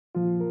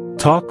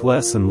Talk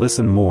less and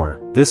listen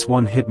more. This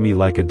one hit me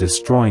like a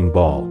destroying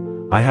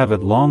ball. I have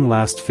at long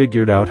last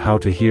figured out how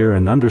to hear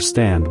and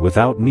understand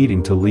without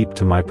needing to leap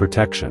to my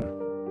protection.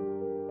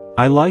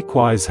 I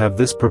likewise have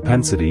this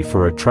propensity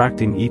for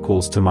attracting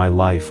equals to my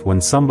life when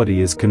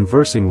somebody is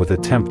conversing with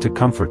attempt to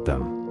comfort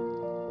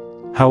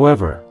them.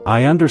 However,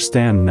 I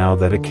understand now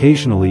that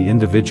occasionally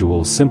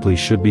individuals simply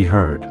should be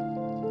heard.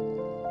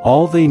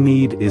 All they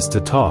need is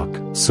to talk,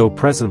 so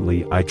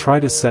presently I try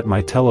to set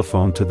my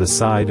telephone to the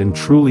side and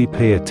truly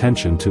pay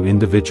attention to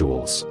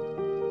individuals.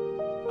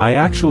 I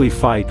actually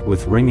fight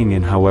with ringing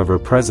in, however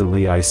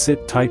presently I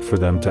sit tight for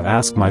them to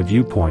ask my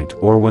viewpoint,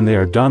 or when they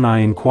are done I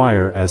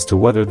inquire as to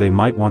whether they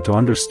might want to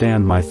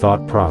understand my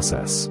thought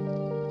process.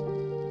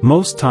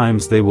 Most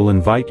times they will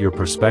invite your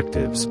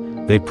perspectives.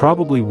 They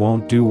probably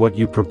won't do what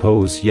you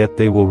propose, yet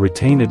they will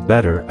retain it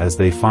better as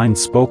they find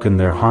spoken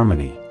their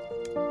harmony.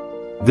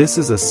 This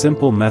is a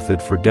simple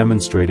method for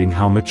demonstrating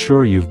how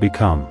mature you've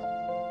become.